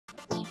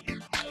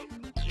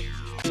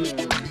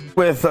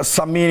with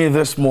Samini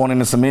this morning.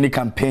 Samini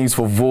campaigns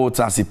for votes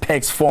as he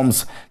packs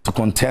forms to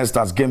contest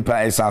as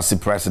GIMPA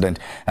SRC president.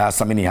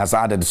 Samini has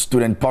added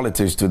student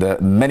politics to the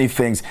many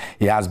things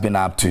he has been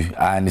up to.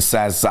 And he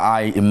says,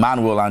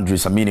 Emmanuel Andrew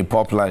Samini,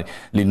 popularly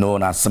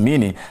known as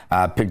Samini,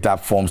 picked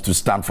up forms to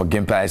stand for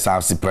GIMPA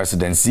SRC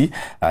presidency.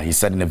 He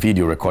said in a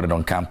video recorded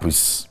on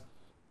campus.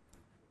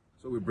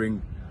 So we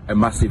bring a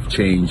massive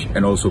change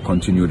and also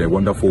continue the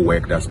wonderful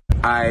work that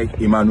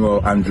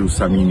Emmanuel Andrew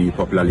Samini,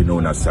 popularly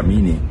known as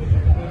Samini,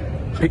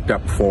 picked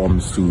up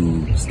forms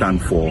to stand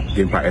for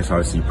GIMPA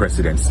SRC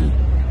presidency.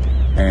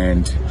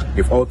 And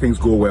if all things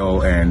go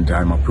well and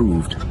I'm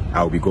approved,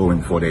 I'll be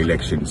going for the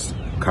elections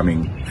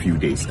coming few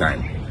days'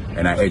 time.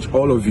 And I urge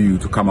all of you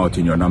to come out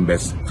in your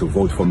numbers to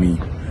vote for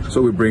me.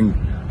 So we bring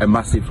a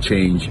massive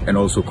change and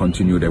also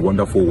continue the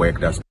wonderful work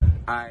that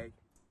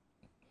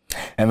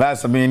And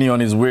that's Samini on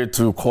his way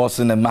to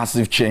causing a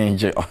massive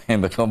change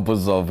in the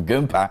campus of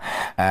GIMPA.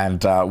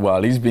 And,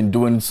 well, he's been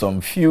doing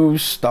some few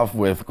stuff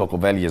with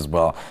Kokoveli as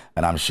well.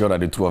 And I'm sure that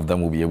the two of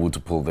them will be able to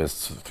pull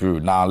this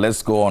through. Now,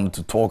 let's go on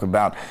to talk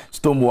about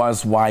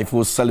Stonebwoy's wife,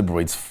 who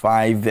celebrates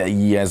 5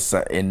 years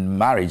in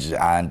marriage.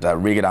 And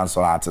reggae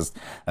dancehall artist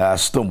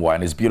Stonebwoy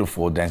and his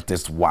beautiful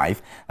dentist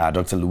wife,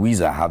 Dr.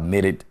 Louisa, have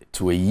made it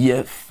to a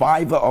year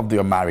 5 of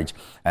their marriage.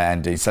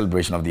 And in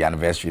celebration of the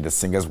anniversary, the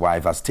singer's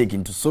wife has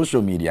taken to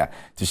social media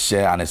to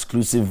share an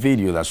exclusive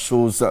video that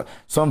shows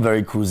some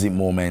very cozy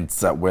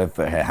moments with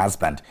her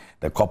husband.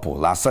 The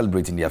couple are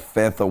celebrating their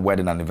 5th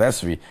wedding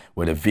anniversary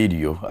with a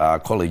video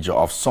collage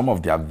of some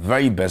of their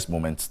very best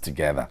moments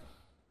together.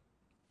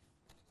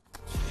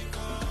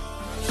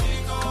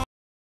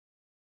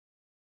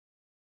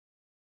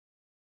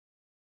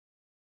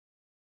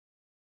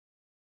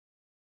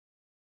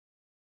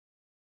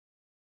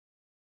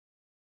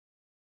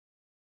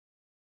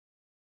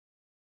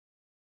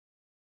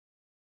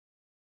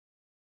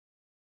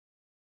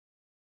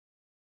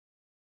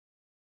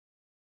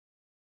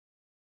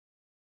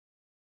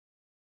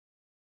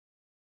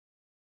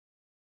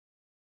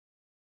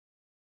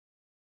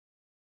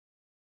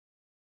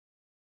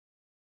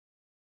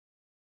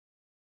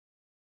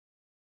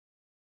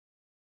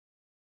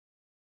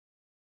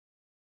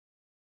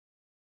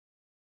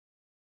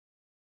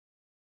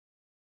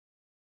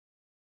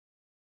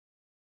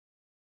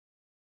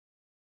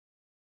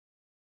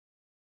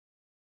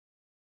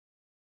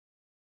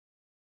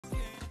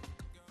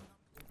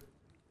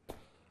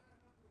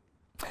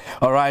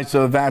 All right,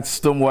 so that's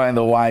Stonebwoy and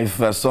the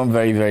wife. Some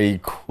very, very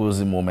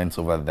cozy moments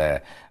over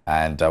there.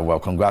 And, well,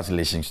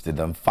 congratulations to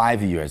them.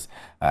 5 years.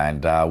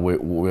 And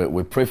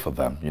we pray for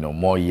them, you know,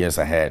 more years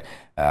ahead.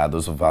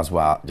 Those of us who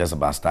are just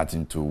about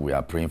starting to, we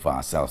are praying for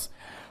ourselves.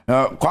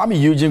 Kwame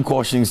Eugene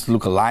cautions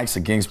lookalikes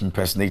against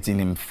impersonating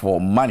him for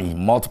money.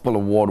 Multiple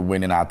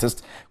award-winning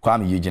artist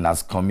Kwame Eugene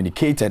has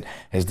communicated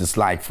his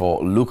dislike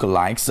for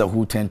lookalikes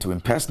who tend to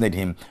impersonate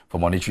him for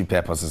monetary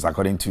purposes.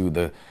 According to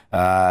the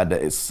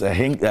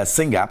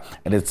singer,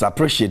 and it's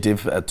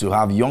appreciative to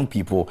have young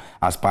people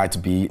aspire to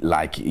be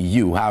like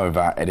you.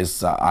 However, it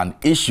is an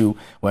issue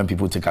when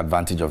people take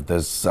advantage of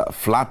this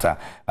flatter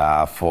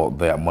for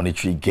their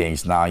monetary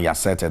gains. Now, he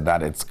asserted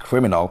that it's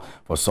criminal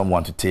for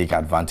someone to take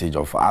advantage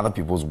of other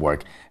people's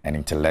work and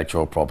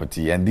intellectual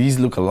property. And these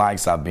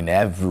lookalikes have been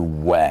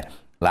everywhere,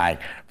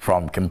 like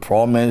from Kim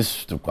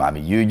Promise to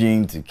Kwame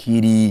Eugene to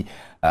Kitty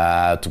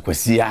to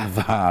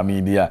Kwesiava. I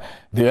mean, they're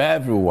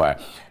everywhere.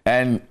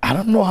 And I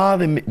don't know how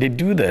they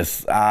do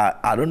this.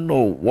 I don't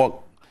know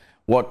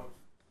what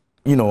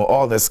you know,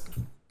 all this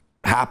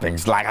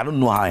happens. Like, I don't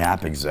know how it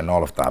happens and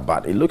all of that,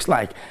 but it looks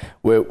like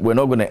we're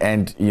not going to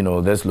end, you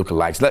know, this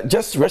lookalikes. Like,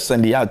 just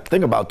recently, I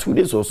think about 2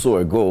 days or so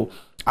ago,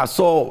 I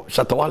saw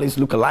Shatawale's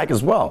lookalike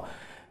as well.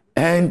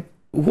 And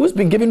who's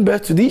been giving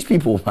birth to these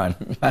people, man?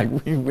 Like,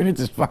 we need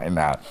to find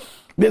out.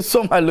 There's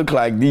so much look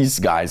like these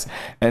guys.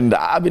 And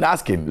I've been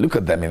asking, look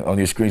at them on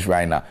your screens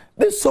right now.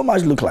 There's so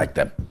much look like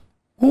them.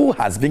 Who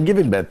has been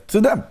giving birth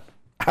to them?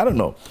 I don't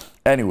know.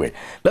 Anyway,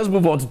 let's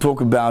move on to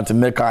talk about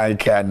Emeka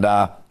Ike.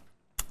 And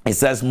it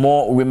says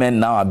more women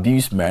now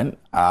abuse men.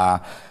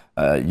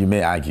 You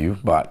may argue,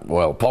 but,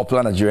 well,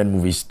 popular Nigerian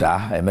movie star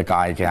Emeka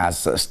Ike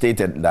has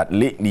stated that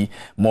lately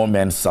more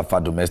men suffer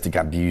domestic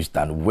abuse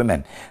than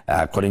women.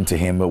 According to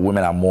him,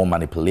 women are more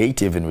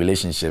manipulative in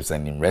relationships,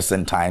 and in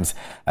recent times,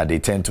 they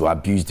tend to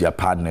abuse their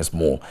partners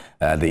more.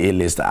 The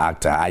A-list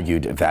actor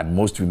argued that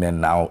most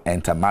women now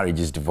enter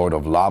marriages devoid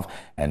of love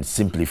and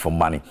simply for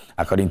money.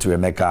 According to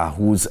Emeka,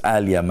 whose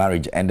earlier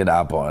marriage ended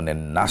up on a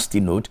nasty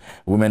note,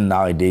 women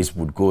nowadays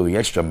would go the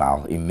extra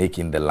mile in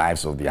making the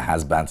lives of their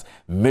husbands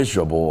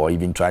miserable or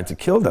even try to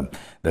kill them.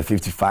 The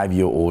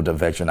 55-year-old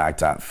veteran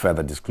actor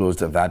further disclosed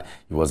that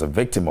he was a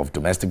victim of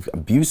domestic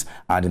abuse,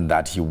 adding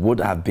that he would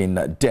have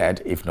been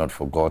dead if not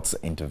for God's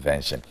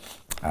intervention.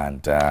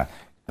 And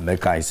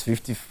Emeka is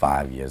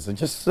 55 years. So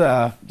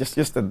just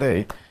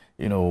yesterday,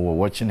 you know, we're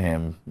watching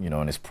him, you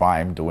know, in his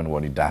prime, doing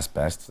what he does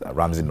best,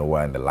 Ramsey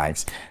Noah and the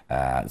likes.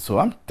 So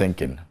I'm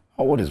thinking,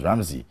 how old is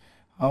Ramsey?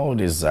 How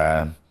old is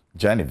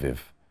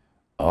Genevieve?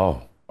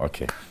 Oh,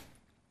 okay.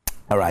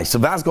 All right, so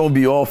that's going to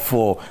be all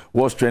for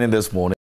what's trending this morning.